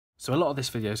So a lot of this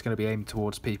video is going to be aimed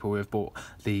towards people who have bought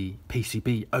the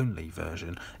PCB only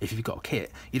version. If you've got a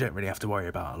kit, you don't really have to worry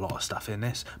about a lot of stuff in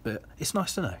this, but it's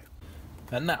nice to know.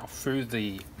 And now, through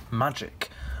the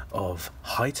magic of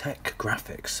high-tech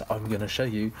graphics, I'm going to show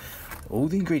you all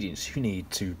the ingredients you need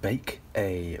to bake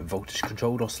a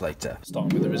voltage-controlled oscillator.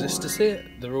 Starting with the resistors here,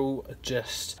 they're all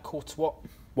just 1/4 watt,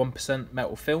 1%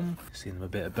 metal film. See them a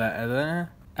bit better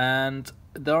there. And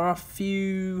there are a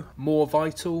few more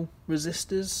vital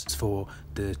resistors for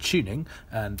the tuning,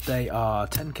 and they are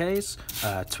 10Ks,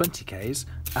 20Ks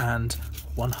and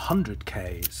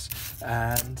 100Ks.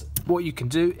 And what you can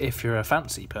do if you're a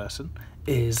fancy person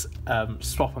is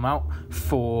swap them out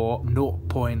for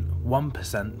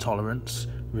 0.1% tolerance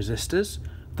resistors.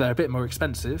 They're a bit more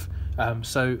expensive,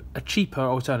 so a cheaper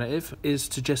alternative is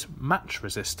to just match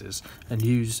resistors and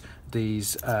use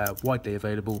these widely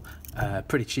available,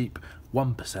 pretty cheap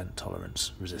 1%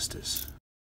 tolerance resistors.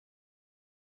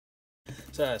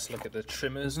 So let's look at the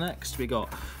trimmers next. We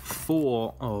got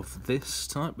 4 of this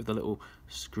type with a little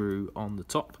screw on the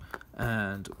top,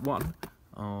 and 1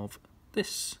 of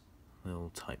this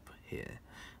little type here.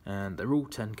 And they're all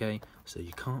 10K, so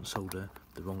you can't solder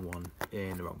the wrong one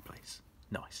in the wrong place.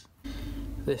 Nice.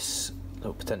 This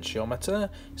little potentiometer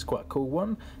is quite a cool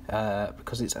one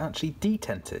because it's actually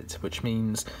detented, which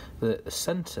means that the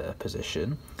center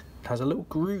position has a little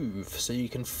groove so you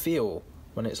can feel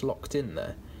when it's locked in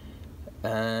there.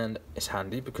 And it's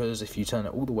handy because if you turn it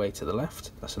all the way to the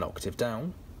left, that's an octave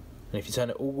down, and if you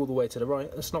turn it all the way to the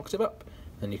right, that's an octave up,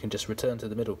 and you can just return to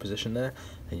the middle position there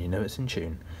and you know it's in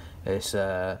tune. It's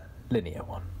a linear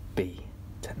one,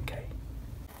 B10K.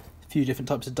 A few different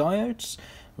types of diodes.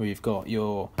 We've got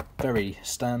your very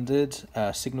standard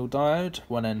signal diode,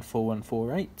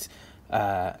 1N4148.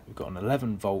 We've got an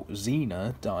 11 volt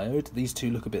Zener diode. These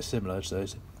two look a bit similar, so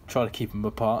try to keep them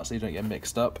apart so you don't get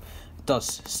mixed up. It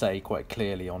does say quite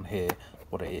clearly on here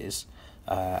what it is.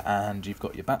 And you've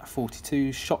got your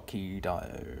BAT42 Schottky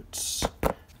diodes.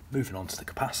 Moving on to the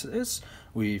capacitors,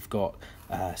 we've got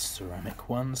ceramic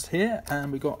ones here,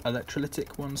 and we've got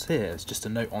electrolytic ones here. It's just a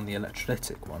note on the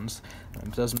electrolytic ones.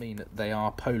 It does mean that they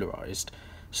are polarized.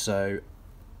 So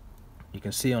you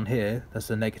can see on here, there's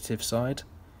the negative side,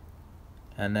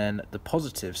 and then the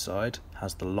positive side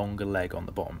has the longer leg on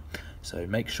the bottom. So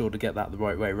make sure to get that the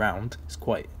right way round. It's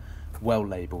quite well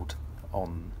labelled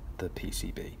on the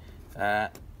PCB.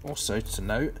 Also to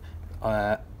note,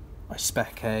 I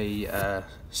spec a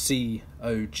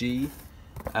COG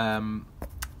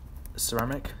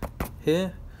ceramic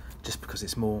here, just because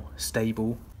it's more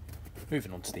stable.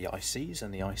 Moving on to the ICs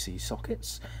and the IC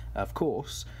sockets. Of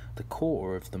course, the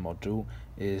core of the module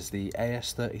is the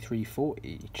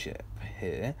AS3340 chip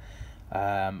here.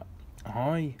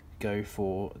 I go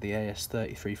for the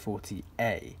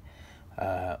AS3340A,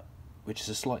 which is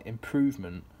a slight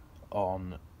improvement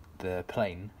on the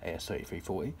plain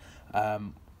AS3340.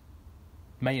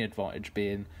 Main advantage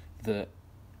being that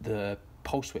the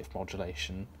pulse width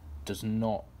modulation does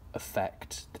not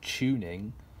affect the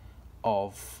tuning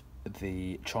of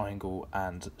the triangle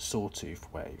and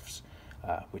sawtooth waves,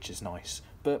 which is nice.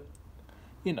 But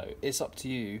you know, it's up to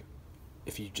you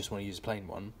if you just want to use a plain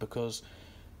one, because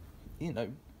you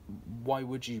know, why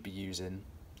would you be using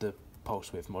the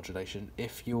pulse width modulation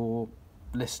if you're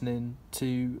listening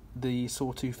to the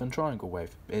sawtooth and triangle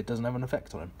wave? It doesn't have an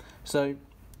effect on them. So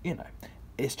you know,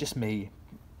 it's just me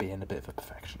being a bit of a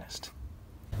perfectionist.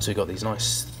 So we've got these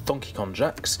nice Donkey Kong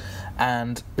jacks,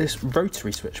 and this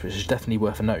rotary switch, which is definitely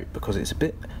worth a note because it's a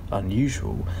bit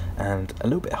unusual and a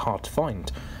little bit hard to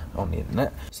find on the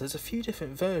internet. So there's a few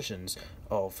different versions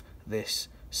of this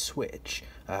switch.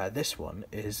 This one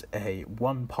is a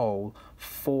 1-pole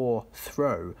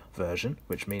 4-throw version,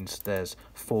 which means there's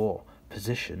 4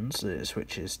 positions that it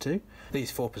switches to.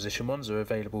 These 4 position ones are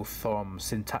available from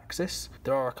Syntaxis.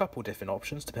 There are a couple different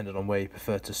options depending on where you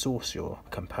prefer to source your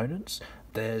components.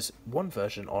 There's one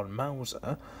version on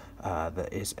Mauser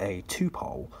that is a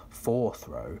 2-pole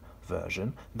 4-throw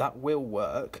version. That will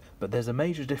work, but there's a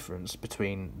major difference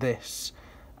between this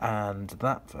and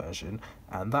that version,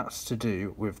 and that's to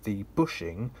do with the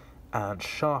bushing and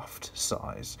shaft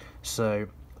size. So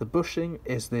the bushing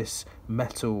is this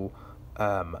metal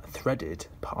threaded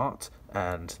part,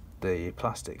 and the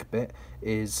plastic bit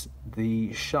is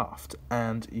the shaft.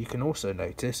 And you can also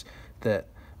notice that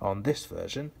on this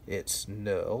version it's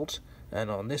knurled,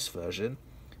 and on this version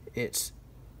it's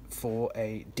for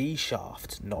a D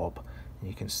shaft knob.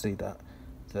 You can see that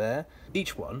there.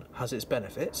 Each one has its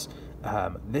benefits.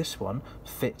 This one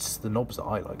fits the knobs that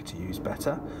I like to use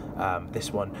better.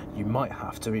 This one you might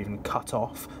have to even cut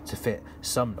off to fit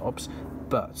some knobs,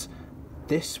 but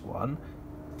this one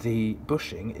the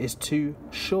bushing is too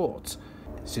short.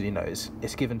 So you know,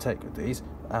 it's give and take with these,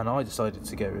 and I decided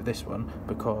to go with this one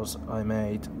because I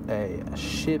made a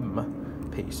shim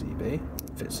PCB,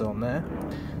 fits on there,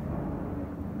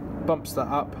 bumps that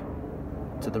up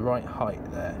to the right height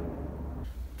there.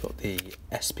 Got the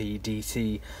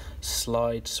SPDT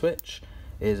slide switch,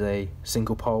 is a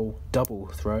single pole double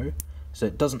throw, so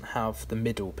it doesn't have the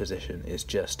middle position, it's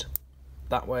just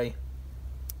that way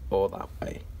or that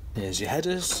way. Here's your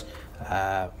headers,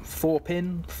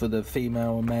 4-pin for the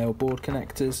female and male board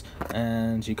connectors,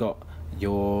 and you got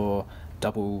your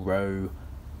double row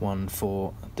one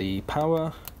for the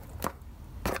power,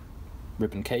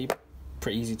 ribbon cable,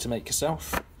 pretty easy to make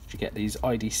yourself. You get these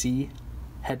IDC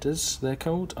headers, they're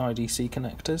called, IDC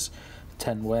connectors,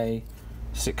 10-way,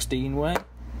 16-way,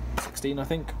 16 I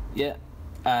think, yeah,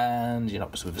 and you're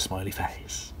not just with a smiley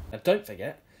face. And don't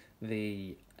forget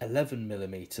the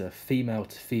 11mm female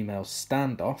to female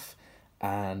standoff,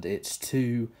 and it's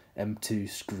 2 M2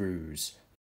 screws.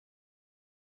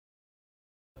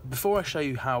 Before I show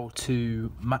you how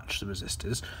to match the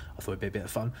resistors, I thought it'd be a bit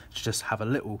of fun to just have a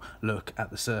little look at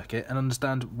the circuit and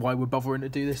understand why we're bothering to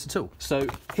do this at all. So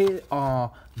here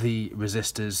are the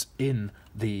resistors in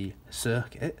the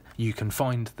circuit. You can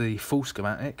find the full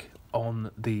schematic on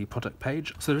the product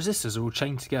page. So the resistors are all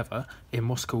chained together in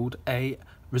what's called a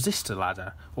resistor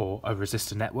ladder or a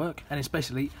resistor network, and it's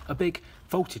basically a big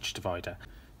voltage divider.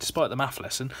 Despite the math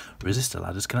lesson, resistor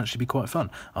ladders can actually be quite fun.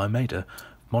 I made a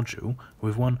module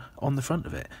with one on the front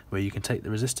of it where you can take the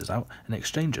resistors out and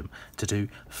exchange them to do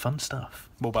fun stuff.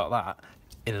 More about that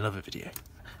in another video.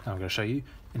 Now I'm going to show you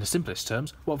in the simplest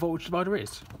terms what a voltage divider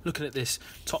is. Looking at this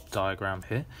top diagram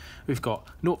here, we've got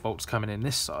 0 volts coming in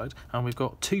this side and we've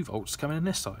got 2 volts coming in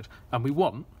this side, and we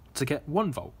want to get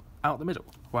 1 volt out the middle.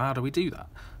 Well, how do we do that?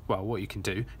 Well, what you can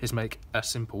do is make a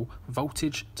simple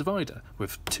voltage divider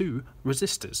with 2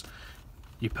 resistors.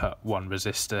 You put one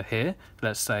resistor here,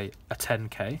 let's say a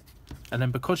 10k, and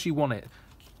then because you want it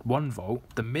 1 volt,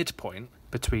 the midpoint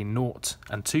between 0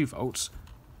 and 2 volts,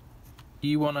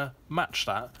 you want to match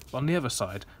that on the other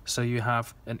side, so you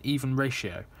have an even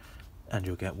ratio, and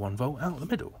you'll get 1 volt out the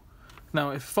middle. Now,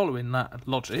 if following that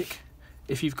logic,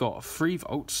 if you've got 3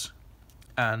 volts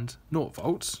and 0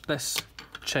 volts, let's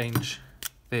change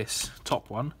this top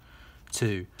one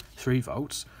to 3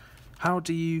 volts. How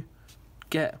do you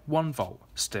get 1 volt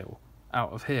still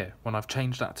out of here when I've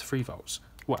changed that to 3 volts?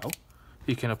 Well,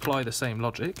 you can apply the same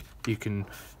logic. You can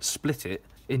split it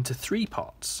into 3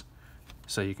 parts.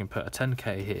 So you can put a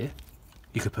 10k here,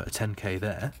 you could put a 10k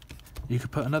there, you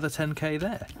could put another 10k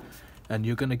there, and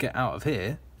you're going to get out of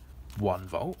here 1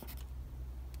 volt,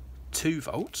 2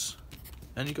 volts,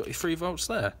 and you've got your 3 volts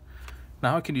there.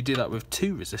 Now, how can you do that with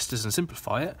 2 resistors and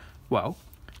simplify it? Well,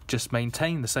 just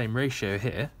maintain the same ratio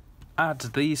here, add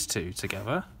these 2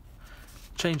 together,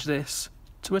 change this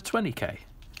to a 20k.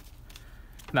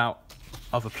 Now,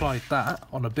 I've applied that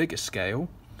on a bigger scale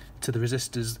to the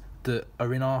resistors that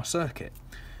are in our circuit.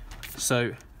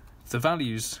 So the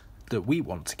values that we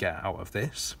want to get out of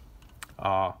this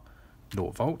are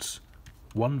 0 volts,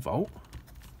 1 volt,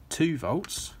 2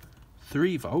 volts,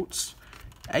 3 volts,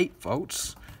 8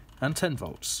 volts, and 10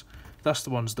 volts. That's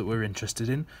the ones that we're interested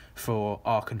in for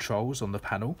our controls on the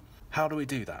panel. How do we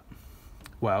do that?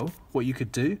 Well, what you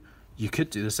could do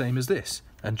the same as this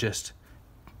and just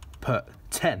put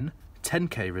 10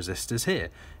 10k resistors here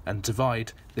and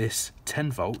divide this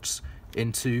 10 volts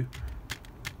into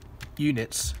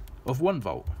units of 1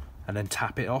 volt and then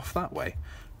tap it off that way.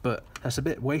 But that's a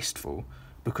bit wasteful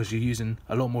because you're using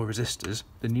a lot more resistors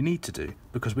than you need to do,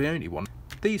 because we only want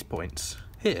these points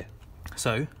here.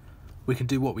 So we can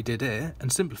do what we did here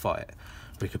and simplify it.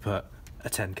 We could put a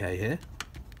 10k here,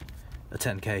 a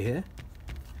 10k here,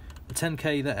 a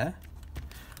 10k there,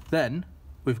 then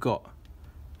we've got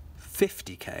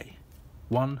 50k.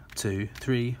 1, 2,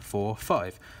 3, 4,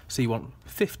 5. So you want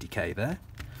 50k there,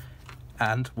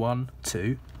 and 1,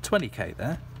 2, 20k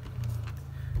there,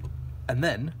 and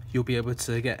then you'll be able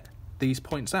to get these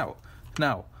points out.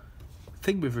 Now, the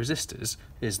thing with resistors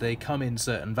is they come in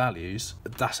certain values.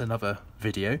 That's another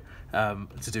video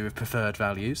to do with preferred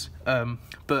values,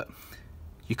 but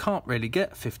you can't really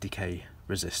get 50k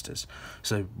resistors.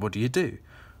 So what do?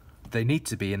 They need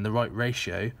to be in the right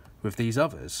ratio with these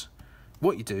others.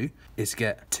 What you do is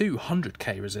get 2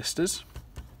 100k resistors,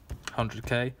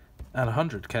 100k and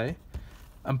 100k,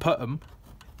 and put them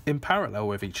in parallel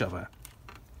with each other.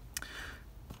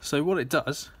 So what it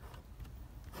does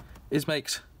is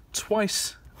makes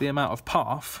twice the amount of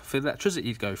path for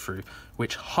electricity to go through,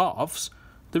 which halves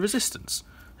the resistance.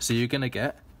 So you're going to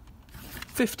get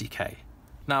 50k.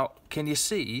 Now, can you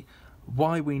see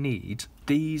why we need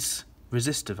these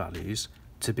resistor values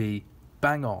to be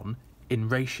bang on in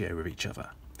ratio with each other.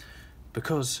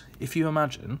 Because if you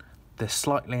imagine they're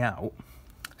slightly out,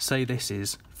 say this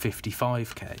is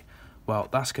 55k, well,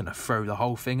 that's going to throw the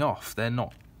whole thing off. They're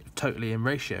not totally in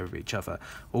ratio with each other.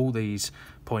 All these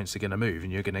points are going to move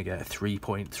and you're going to get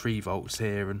 3.3 volts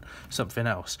here and something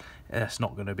else. That's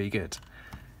not going to be good.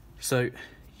 So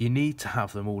you need to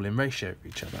have them all in ratio with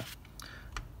each other.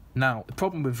 Now, the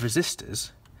problem with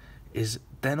resistors is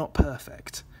they're not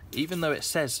perfect. Even though it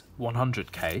says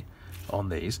 100k on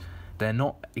these, they're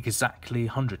not exactly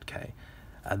 100k.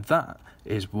 And that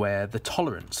is where the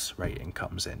tolerance rating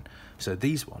comes in. So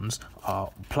these ones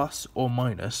are plus or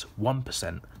minus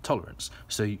 1% tolerance.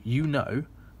 So you know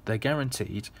they're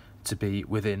guaranteed to be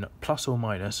within plus or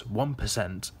minus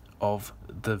 1% of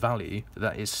the value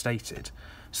that is stated.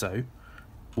 So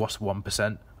what's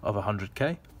 1% of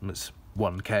 100k? It's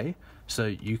 1k. So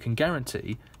you can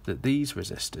guarantee that these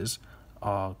resistors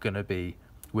are going to be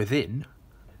within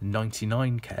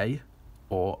 99k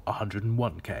or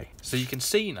 101k. So you can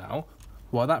see now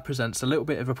why that presents a little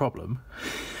bit of a problem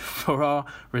for our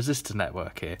resistor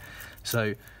network here.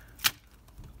 So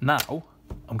now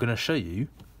I'm going to show you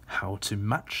how to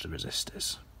match the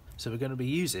resistors. So we're going to be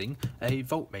using a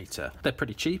voltmeter. They're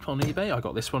pretty cheap on eBay. I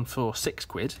got this one for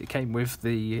 £6. It came with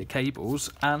the cables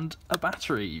and a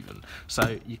battery even.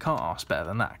 So you can't ask better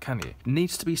than that, can you? It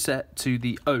needs to be set to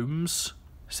the ohms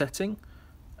setting.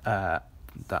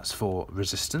 That's for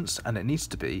resistance, and it needs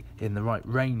to be in the right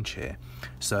range here.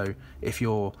 So if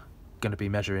you're going to be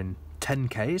measuring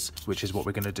 10k's, which is what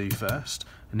we're going to do first,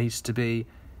 it needs to be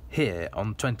here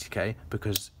on 20k,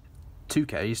 because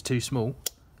 2k is too small,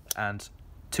 and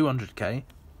 200k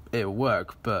it'll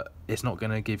work, but it's not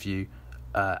going to give you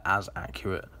as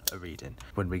accurate a reading.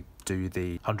 When we do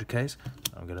the 100k's,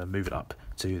 I'm going to move it up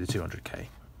to the 200k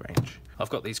range. I've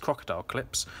got these crocodile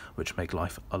clips which make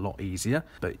life a lot easier,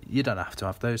 but you don't have to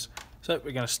have those. So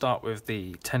we're going to start with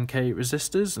the 10k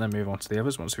resistors and then move on to the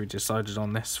others once we've decided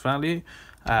on this value.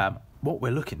 What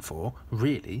we're looking for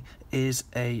really is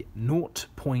a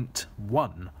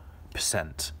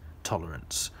 0.1%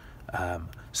 tolerance.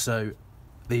 So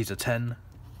these are 10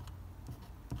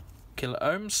 kilo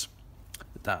ohms,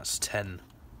 that's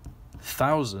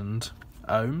 10,000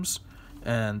 ohms,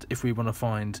 and if we want to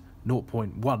find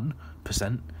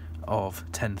 0.1% of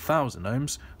 10,000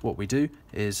 ohms, what we do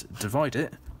is divide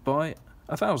it by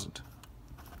 1,000,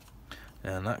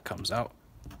 and that comes out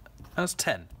as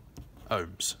 10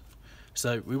 ohms.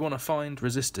 So we want to find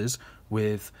resistors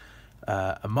with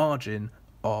a margin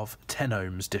of 10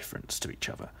 ohms difference to each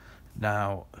other.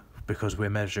 Now, because we're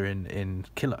measuring in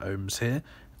kilo ohms here,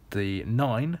 the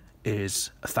 9 is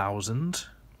 1,000,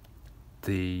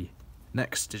 the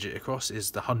next digit across is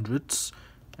the hundreds,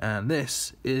 and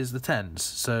this is the tens.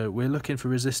 So we're looking for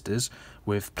resistors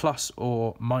with plus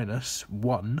or minus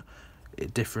 1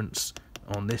 difference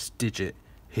on this digit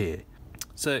here.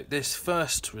 So this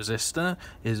first resistor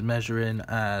is measuring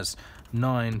as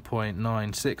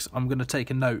 9.96. I'm going to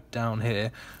take a note down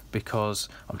here because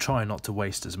I'm trying not to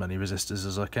waste as many resistors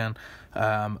as I can,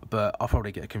 but I'll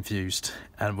probably get confused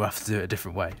and we'll have to do it a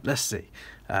different way. Let's see.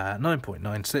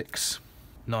 9.96,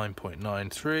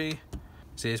 9.93.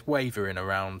 See, it's wavering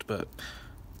around, but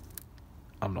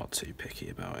I'm not too picky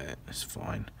about it. It's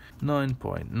fine.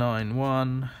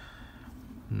 9.91.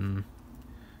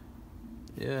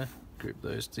 Yeah, group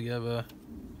those together.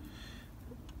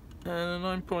 And a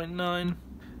 9.9.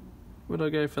 Would I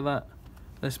go for that?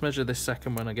 Let's measure this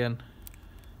second one again.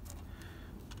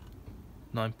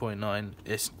 9.9.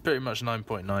 It's pretty much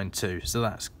 9.92, so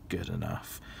that's good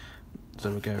enough. So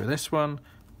we'll go with this one.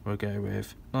 We'll go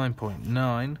with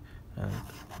 9.9 and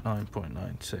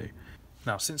 9.92.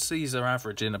 Now, since these are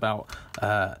averaging about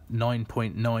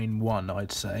 9.91,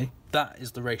 I'd say, that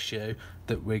is the ratio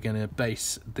that we're going to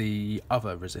base the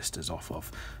other resistors off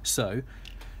of. So,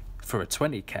 for a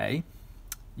 20k,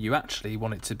 you actually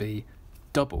want it to be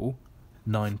double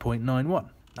 9.91.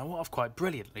 Now, what I've quite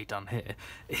brilliantly done here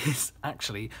is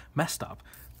actually messed up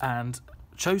and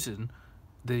chosen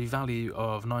the value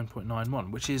of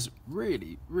 9.91, which is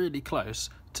really, really close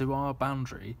to our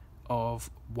boundary of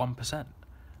 1%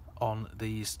 on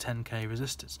these 10k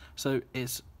resistors. So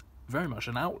it's very much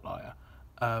an outlier,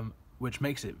 which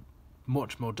makes it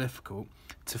much more difficult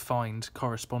to find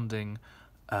corresponding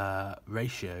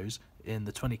ratios in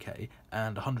the 20k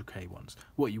and 100k ones.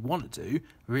 What you want to do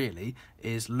really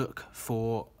is look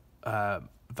for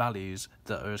values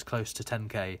that are as close to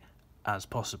 10k as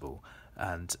possible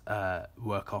and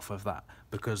work off of that,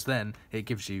 because then it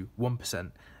gives you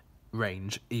 1%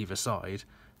 range either side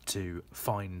to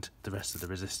find the rest of the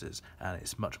resistors, and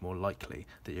it's much more likely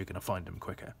that you're going to find them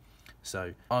quicker.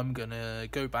 So I'm going to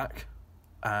go back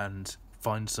and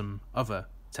find some other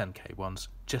 10k ones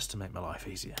just to make my life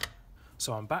easier.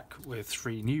 So I'm back with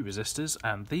 3 new resistors,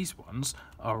 and these ones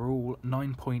are all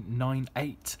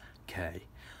 9.98k.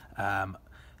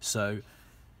 So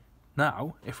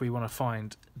now if we want to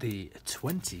find the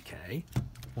 20k,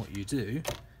 what you do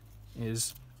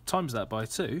is times that by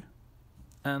 2,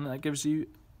 and that gives you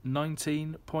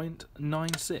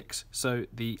 19.96. So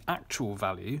the actual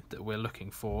value that we're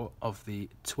looking for of the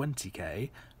 20k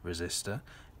resistor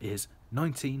is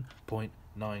 19.96.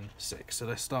 So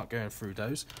let's start going through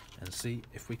those and see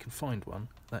if we can find one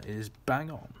that is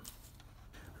bang on.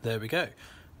 There we go,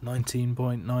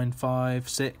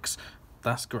 19.956.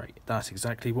 That's great, that's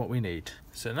exactly what we need.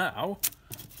 So now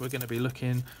we're going to be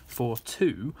looking for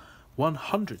 2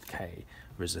 100k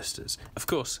resistors. Of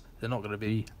course, they're not going to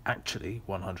be actually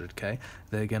 100k,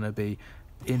 they're going to be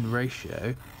in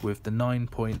ratio with the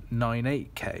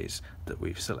 9.98k's that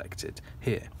we've selected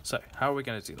here. So how are we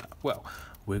going to do that? Well,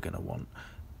 we're going to want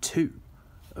 2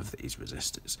 of these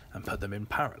resistors and put them in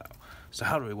parallel. So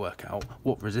how do we work out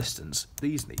what resistance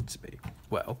these need to be?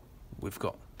 Well, we've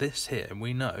got this here, and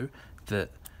we know that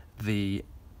the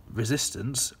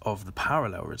resistance of the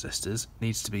parallel resistors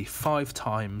needs to be 5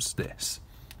 times this.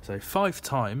 So 5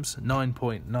 times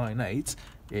 9.98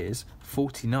 is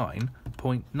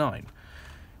 49.9.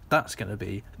 That's going to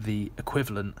be the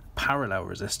equivalent parallel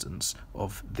resistance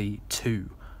of the 2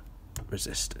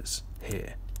 resistors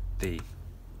here, the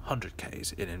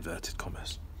 100k's in inverted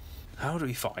commas. How do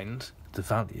we find the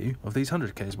value of these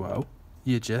 100k's? Well,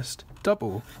 you just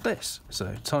double this.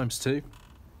 So times 2,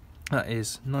 that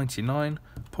is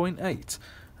 99.8,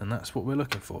 and that's what we're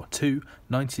looking for, 2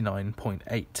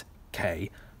 99.8k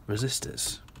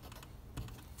resistors.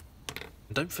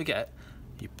 Don't forget,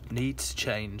 you need to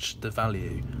change the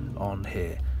value on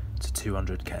here to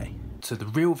 200k. So the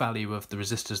real value of the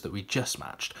resistors that we just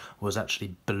matched was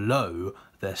actually below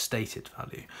their stated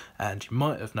value, and you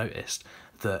might have noticed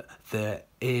that there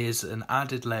is an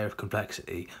added layer of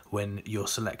complexity when you're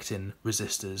selecting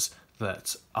resistors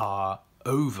that are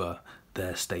over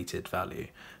their stated value.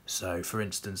 So for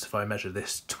instance, if I measure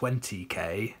this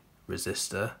 20k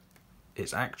resistor,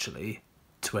 it's actually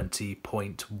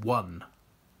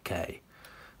 20.1k.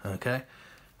 okay,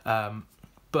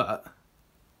 but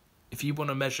if you want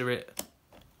to measure it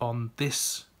on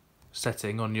this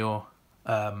setting on your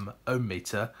ohm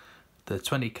meter, the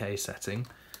 20k setting,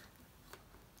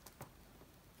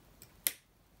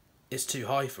 it's too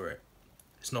high for it.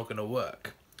 It's not going to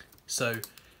work. So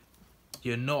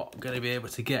you're not going to be able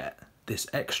to get this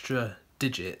extra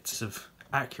digits of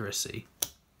accuracy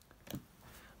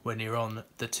when you're on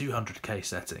the 200k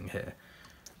setting here.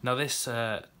 Now this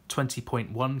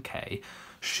 20.1k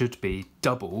should be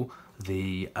double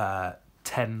the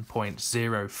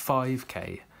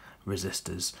 10.05k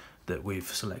resistors that we've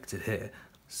selected here.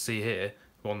 See here,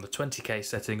 on the 20k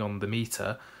setting on the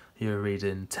meter, you're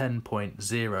reading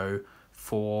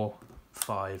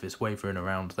 10.045, is wavering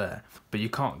around there. But you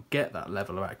can't get that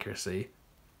level of accuracy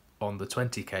on the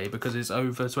 20k because it's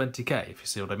over 20k, if you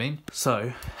see what I mean.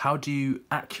 So how do you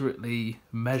accurately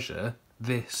measure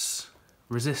this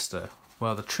resistor?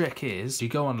 Well, the trick is you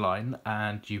go online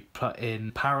and you put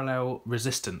in parallel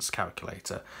resistance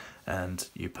calculator, and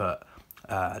you put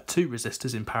 2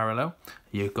 resistors in parallel.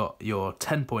 You've got your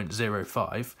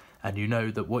 10.05, and you know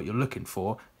that what you're looking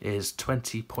for is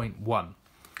 20.1,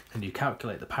 and you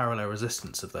calculate the parallel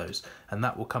resistance of those, and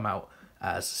that will come out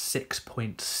as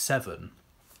 6.7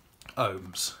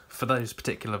 ohms. For those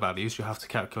particular values, you have to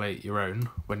calculate your own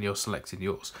when you're selecting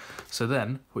yours. So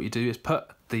then what you do is put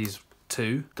these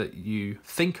 2 that you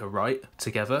think are right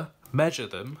together, measure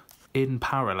them in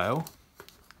parallel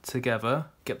together,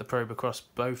 get the probe across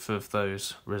both of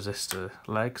those resistor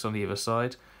legs on either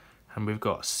side, and we've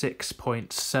got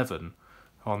 6.7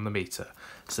 on the meter.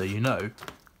 So you know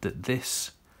that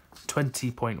this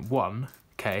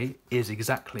 20.1k is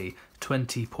exactly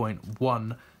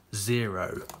 20.10